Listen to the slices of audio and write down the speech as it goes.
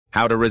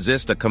How to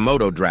resist a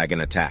Komodo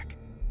dragon attack.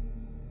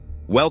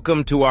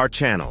 Welcome to our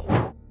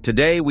channel.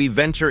 Today we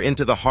venture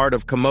into the heart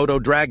of Komodo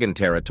dragon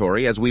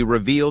territory as we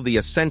reveal the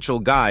essential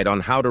guide on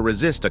how to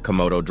resist a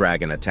Komodo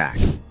dragon attack.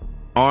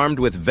 Armed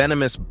with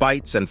venomous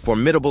bites and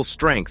formidable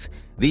strength,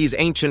 these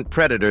ancient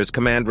predators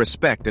command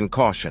respect and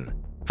caution.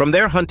 From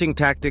their hunting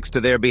tactics to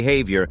their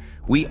behavior,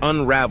 we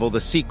unravel the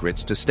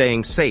secrets to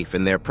staying safe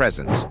in their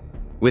presence.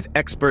 With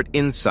expert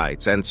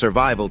insights and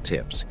survival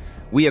tips,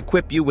 we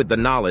equip you with the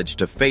knowledge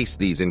to face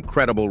these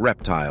incredible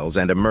reptiles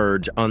and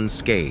emerge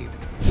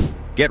unscathed.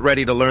 Get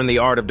ready to learn the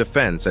art of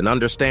defense and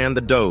understand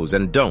the do's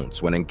and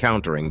don'ts when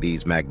encountering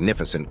these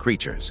magnificent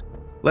creatures.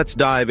 Let's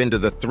dive into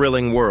the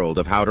thrilling world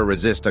of how to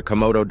resist a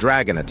Komodo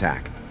dragon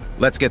attack.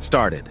 Let's get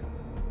started.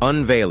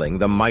 Unveiling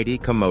the mighty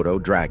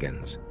Komodo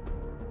dragons.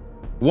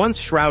 Once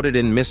shrouded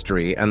in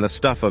mystery and the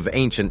stuff of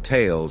ancient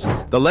tales,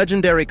 the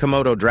legendary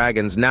Komodo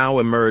dragons now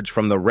emerge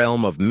from the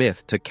realm of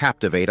myth to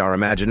captivate our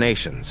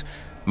imaginations.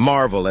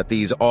 Marvel at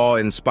these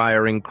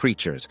awe-inspiring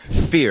creatures,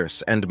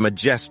 fierce and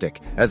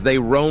majestic, as they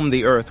roam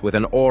the earth with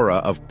an aura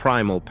of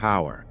primal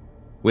power.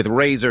 With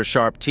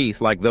razor-sharp teeth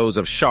like those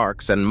of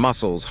sharks and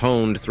muscles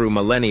honed through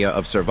millennia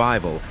of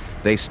survival,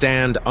 they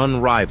stand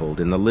unrivaled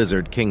in the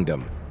lizard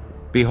kingdom.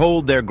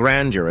 Behold their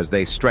grandeur as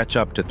they stretch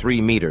up to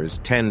 3 meters,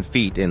 10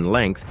 feet in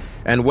length,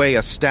 and weigh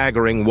a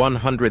staggering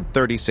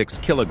 136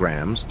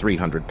 kilograms,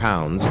 300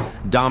 pounds,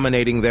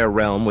 dominating their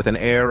realm with an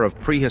air of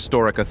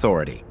prehistoric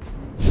authority.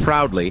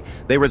 Proudly,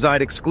 they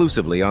reside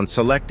exclusively on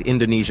select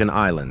Indonesian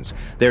islands,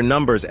 their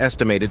numbers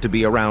estimated to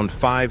be around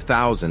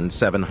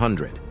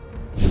 5,700.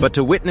 But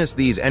to witness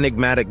these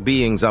enigmatic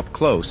beings up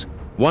close,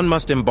 one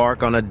must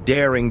embark on a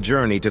daring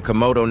journey to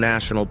Komodo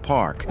National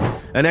Park,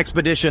 an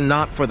expedition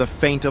not for the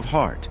faint of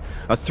heart.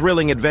 A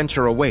thrilling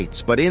adventure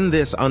awaits, but in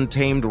this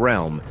untamed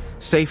realm,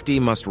 safety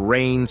must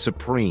reign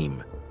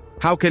supreme.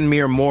 How can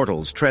mere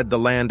mortals tread the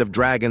land of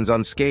dragons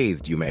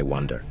unscathed, you may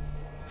wonder?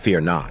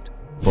 Fear not,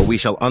 for we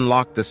shall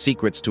unlock the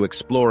secrets to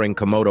exploring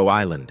Komodo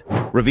Island,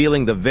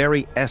 revealing the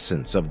very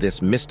essence of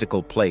this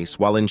mystical place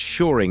while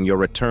ensuring your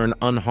return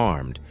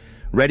unharmed,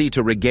 ready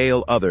to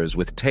regale others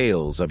with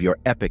tales of your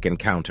epic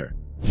encounter.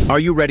 Are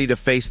you ready to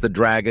face the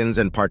dragons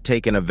and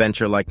partake in a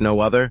venture like no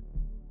other?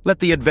 Let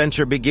the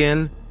adventure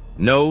begin.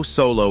 No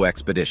solo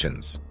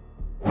expeditions.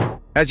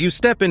 As you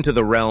step into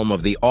the realm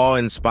of the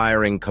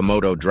awe-inspiring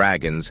Komodo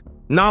dragons,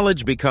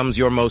 knowledge becomes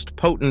your most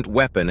potent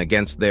weapon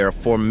against their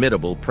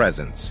formidable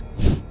presence.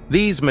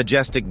 These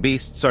majestic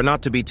beasts are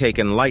not to be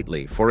taken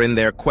lightly, for in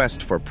their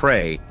quest for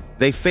prey,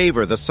 they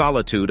favor the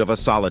solitude of a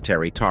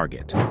solitary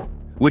target.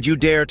 Would you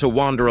dare to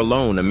wander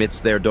alone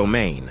amidst their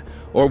domain,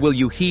 or will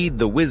you heed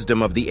the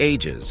wisdom of the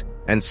ages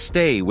and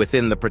stay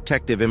within the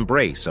protective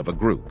embrace of a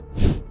group?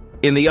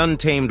 In the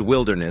untamed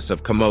wilderness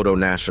of Komodo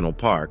National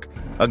Park,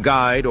 a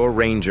guide or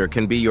ranger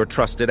can be your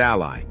trusted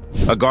ally,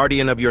 a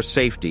guardian of your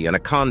safety and a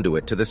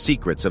conduit to the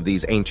secrets of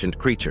these ancient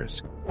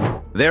creatures.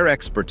 Their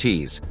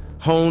expertise,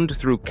 honed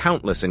through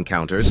countless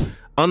encounters,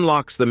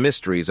 unlocks the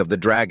mysteries of the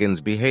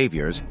dragon's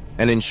behaviors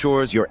and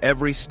ensures your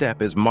every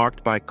step is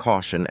marked by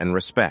caution and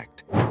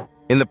respect.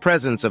 In the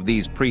presence of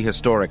these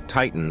prehistoric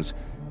titans,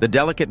 the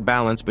delicate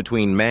balance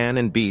between man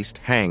and beast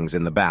hangs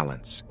in the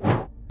balance.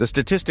 The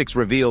statistics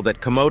reveal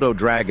that Komodo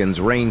dragons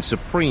reign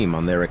supreme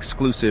on their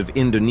exclusive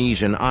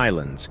Indonesian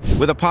islands,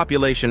 with a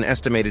population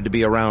estimated to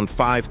be around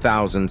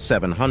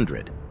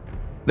 5,700.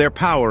 Their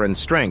power and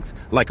strength,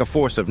 like a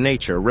force of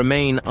nature,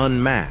 remain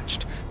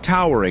unmatched,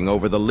 towering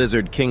over the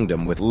lizard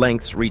kingdom with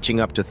lengths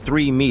reaching up to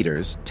 3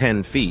 meters,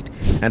 10 feet,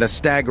 and a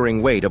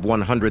staggering weight of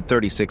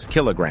 136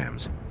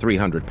 kilograms,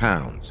 300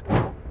 pounds.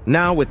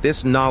 Now, with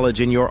this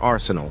knowledge in your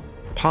arsenal,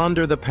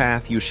 ponder the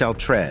path you shall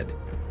tread.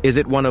 Is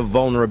it one of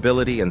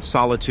vulnerability and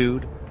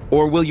solitude,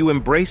 or will you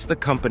embrace the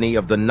company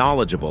of the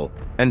knowledgeable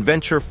and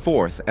venture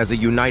forth as a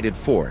united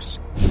force,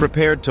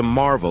 prepared to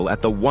marvel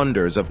at the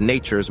wonders of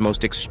nature's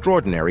most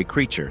extraordinary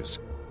creatures?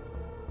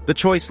 The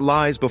choice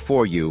lies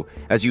before you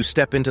as you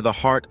step into the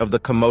heart of the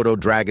Komodo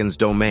dragon's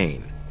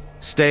domain.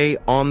 Stay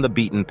on the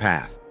beaten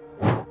path.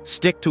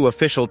 Stick to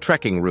official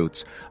trekking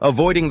routes,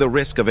 avoiding the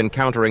risk of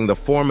encountering the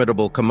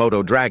formidable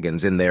Komodo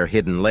dragons in their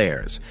hidden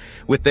lairs.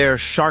 With their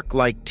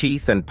shark-like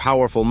teeth and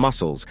powerful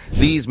muscles,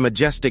 these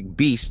majestic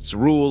beasts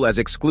rule as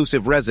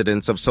exclusive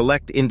residents of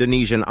select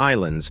Indonesian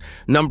islands,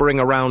 numbering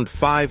around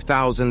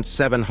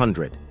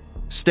 5,700.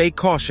 Stay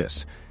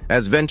cautious,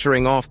 as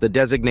venturing off the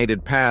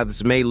designated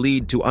paths may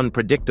lead to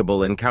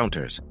unpredictable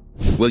encounters.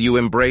 Will you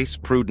embrace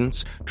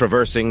prudence,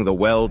 traversing the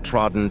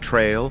well-trodden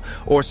trail,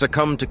 or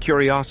succumb to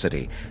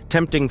curiosity,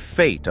 tempting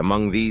fate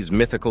among these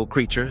mythical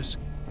creatures?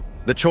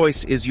 The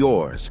choice is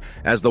yours,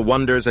 as the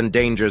wonders and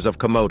dangers of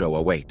Komodo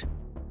await.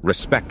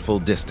 Respectful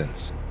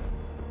distance.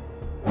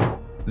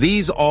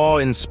 These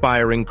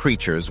awe-inspiring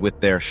creatures, with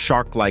their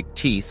shark-like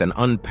teeth and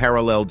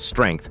unparalleled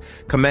strength,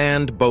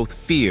 command both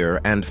fear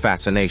and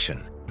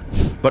fascination.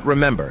 But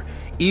remember,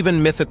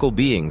 even mythical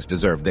beings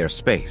deserve their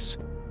space.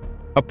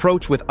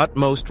 Approach with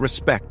utmost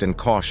respect and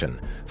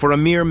caution, for a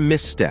mere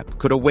misstep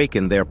could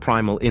awaken their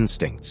primal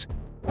instincts.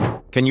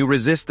 Can you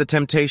resist the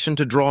temptation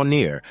to draw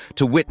near,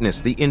 to witness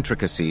the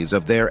intricacies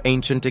of their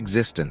ancient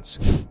existence?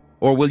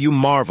 Or will you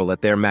marvel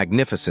at their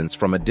magnificence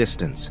from a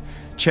distance,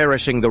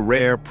 cherishing the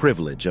rare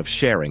privilege of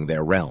sharing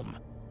their realm?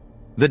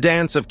 The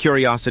dance of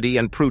curiosity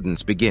and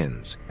prudence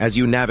begins as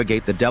you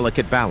navigate the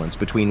delicate balance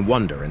between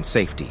wonder and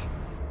safety.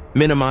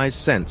 Minimize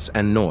sense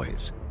and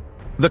noise.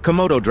 The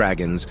Komodo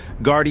dragons,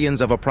 guardians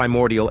of a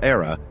primordial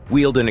era,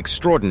 wield an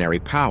extraordinary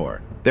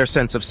power, their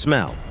sense of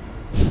smell.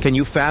 Can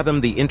you fathom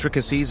the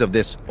intricacies of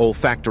this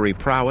olfactory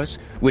prowess,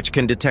 which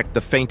can detect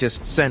the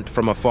faintest scent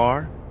from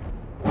afar?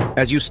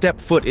 As you step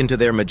foot into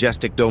their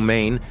majestic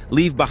domain,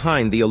 leave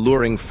behind the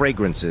alluring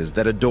fragrances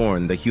that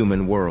adorn the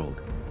human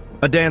world.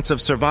 A dance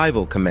of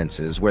survival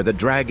commences where the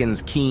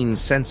dragon's keen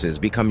senses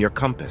become your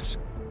compass.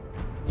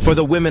 For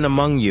the women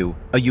among you,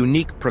 a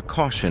unique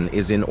precaution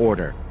is in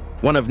order,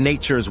 one of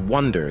nature's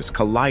wonders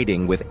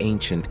colliding with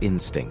ancient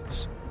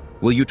instincts.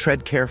 Will you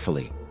tread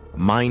carefully,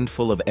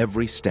 mindful of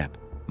every step,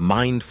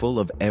 mindful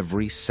of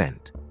every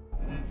scent?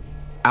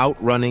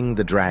 Outrunning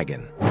the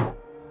dragon.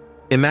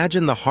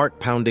 Imagine the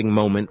heart-pounding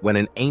moment when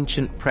an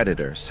ancient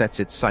predator sets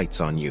its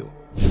sights on you.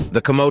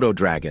 The Komodo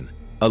dragon,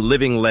 a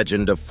living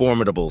legend of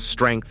formidable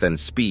strength and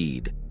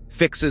speed,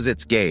 fixes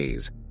its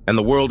gaze, and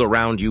the world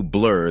around you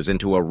blurs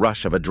into a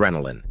rush of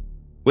adrenaline.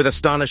 With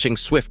astonishing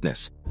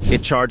swiftness,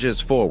 it charges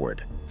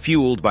forward,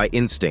 fueled by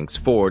instincts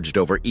forged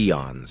over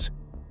eons.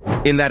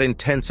 In that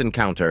intense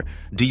encounter,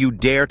 do you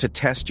dare to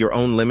test your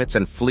own limits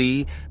and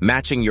flee,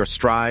 matching your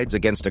strides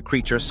against a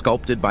creature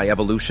sculpted by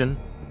evolution?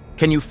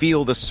 Can you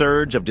feel the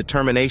surge of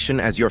determination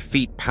as your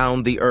feet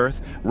pound the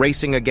earth,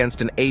 racing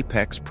against an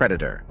apex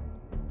predator?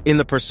 In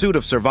the pursuit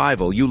of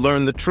survival, you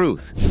learn the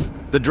truth.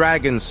 The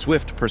dragon's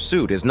swift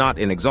pursuit is not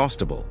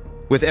inexhaustible.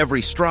 With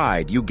every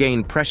stride, you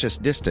gain precious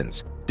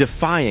distance,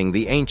 defying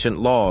the ancient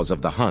laws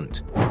of the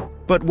hunt.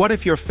 But what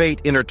if your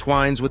fate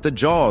intertwines with the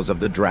jaws of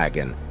the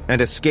dragon, and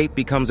escape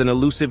becomes an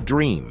elusive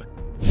dream?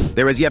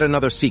 There is yet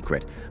another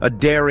secret, a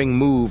daring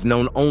move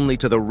known only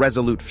to the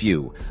resolute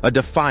few, a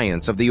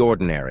defiance of the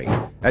ordinary,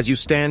 as you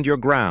stand your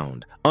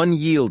ground,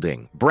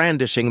 unyielding,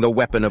 brandishing the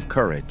weapon of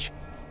courage,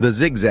 the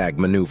zigzag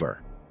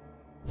maneuver.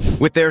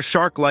 With their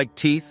shark-like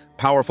teeth,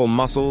 powerful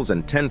muscles,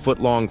 and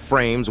 10-foot-long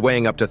frames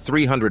weighing up to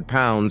 300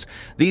 pounds,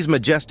 these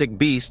majestic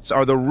beasts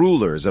are the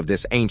rulers of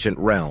this ancient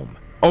realm.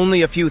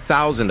 Only a few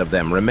thousand of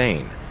them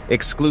remain,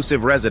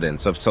 exclusive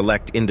residents of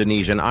select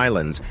Indonesian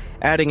islands,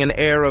 adding an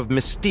air of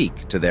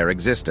mystique to their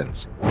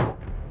existence.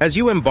 As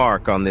you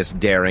embark on this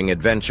daring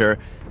adventure,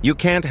 you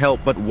can't help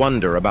but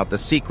wonder about the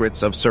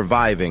secrets of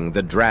surviving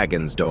the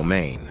dragon's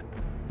domain.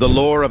 The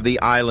lore of the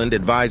island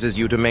advises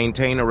you to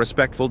maintain a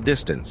respectful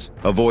distance,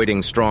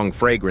 avoiding strong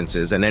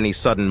fragrances and any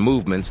sudden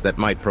movements that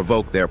might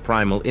provoke their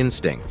primal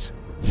instincts.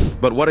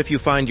 But what if you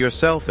find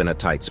yourself in a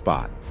tight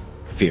spot?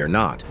 Fear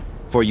not,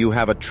 for you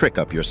have a trick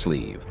up your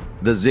sleeve.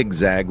 The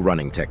zigzag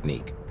running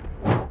technique.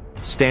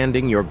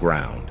 Standing your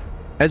ground.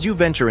 As you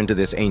venture into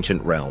this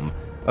ancient realm,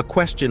 a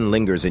question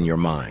lingers in your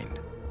mind.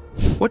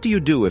 What do you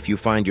do if you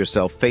find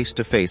yourself face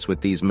to face with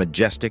these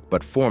majestic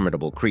but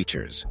formidable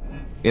creatures?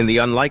 In the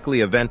unlikely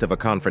event of a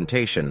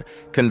confrontation,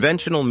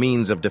 conventional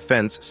means of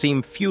defense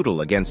seem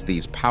futile against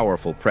these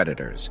powerful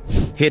predators.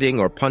 Hitting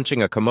or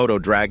punching a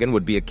Komodo dragon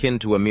would be akin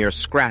to a mere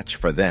scratch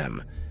for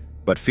them.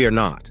 But fear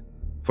not,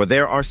 for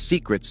there are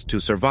secrets to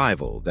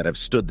survival that have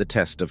stood the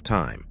test of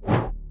time.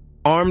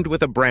 Armed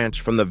with a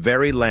branch from the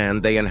very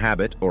land they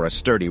inhabit or a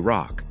sturdy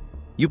rock,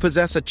 you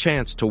possess a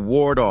chance to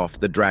ward off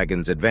the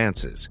dragon's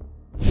advances.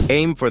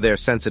 Aim for their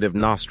sensitive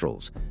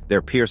nostrils,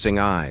 their piercing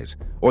eyes,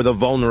 or the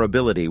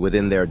vulnerability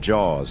within their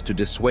jaws to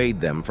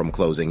dissuade them from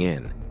closing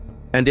in.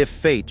 And if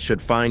fate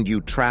should find you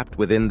trapped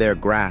within their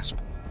grasp,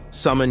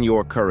 summon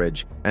your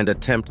courage and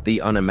attempt the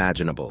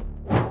unimaginable.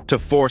 To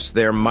force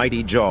their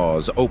mighty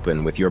jaws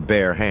open with your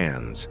bare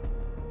hands.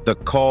 The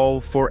call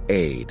for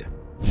aid.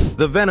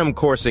 The venom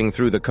coursing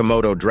through the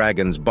Komodo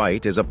dragon's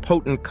bite is a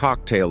potent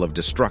cocktail of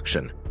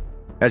destruction.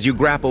 As you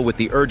grapple with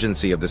the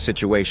urgency of the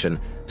situation,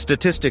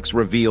 statistics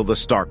reveal the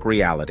stark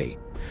reality.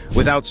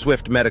 Without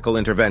swift medical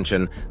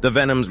intervention, the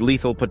venom's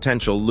lethal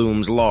potential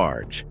looms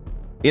large.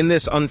 In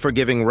this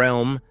unforgiving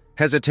realm,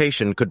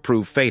 hesitation could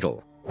prove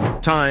fatal.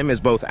 Time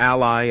is both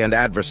ally and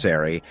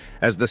adversary,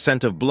 as the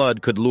scent of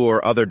blood could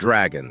lure other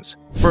dragons,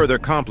 further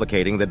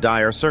complicating the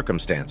dire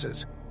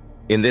circumstances.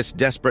 In this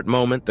desperate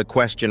moment, the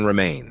question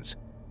remains: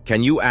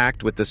 can you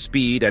act with the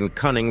speed and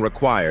cunning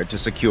required to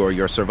secure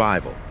your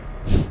survival?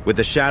 With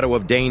the shadow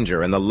of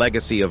danger and the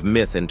legacy of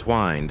myth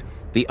entwined,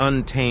 the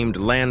untamed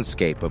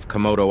landscape of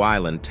Komodo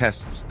Island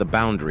tests the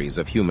boundaries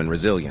of human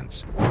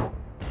resilience.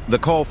 The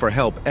call for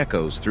help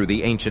echoes through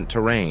the ancient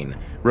terrain,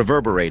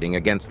 reverberating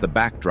against the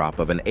backdrop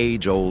of an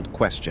age-old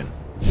question.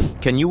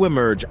 Can you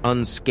emerge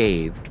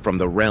unscathed from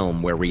the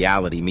realm where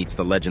reality meets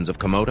the legends of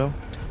Komodo?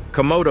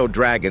 Komodo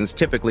dragons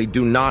typically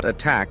do not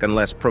attack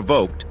unless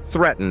provoked,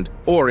 threatened,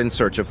 or in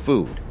search of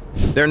food.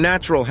 Their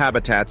natural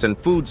habitats and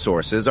food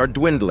sources are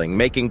dwindling,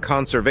 making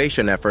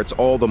conservation efforts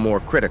all the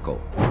more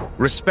critical.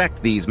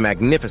 Respect these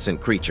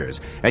magnificent creatures,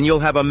 and you'll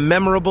have a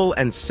memorable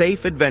and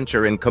safe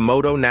adventure in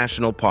Komodo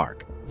National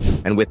Park.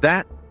 And with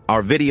that,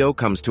 our video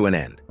comes to an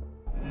end.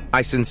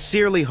 I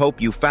sincerely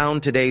hope you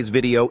found today's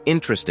video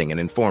interesting and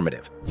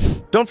informative.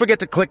 Don't forget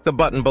to click the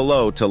button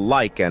below to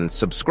like and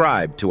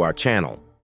subscribe to our channel.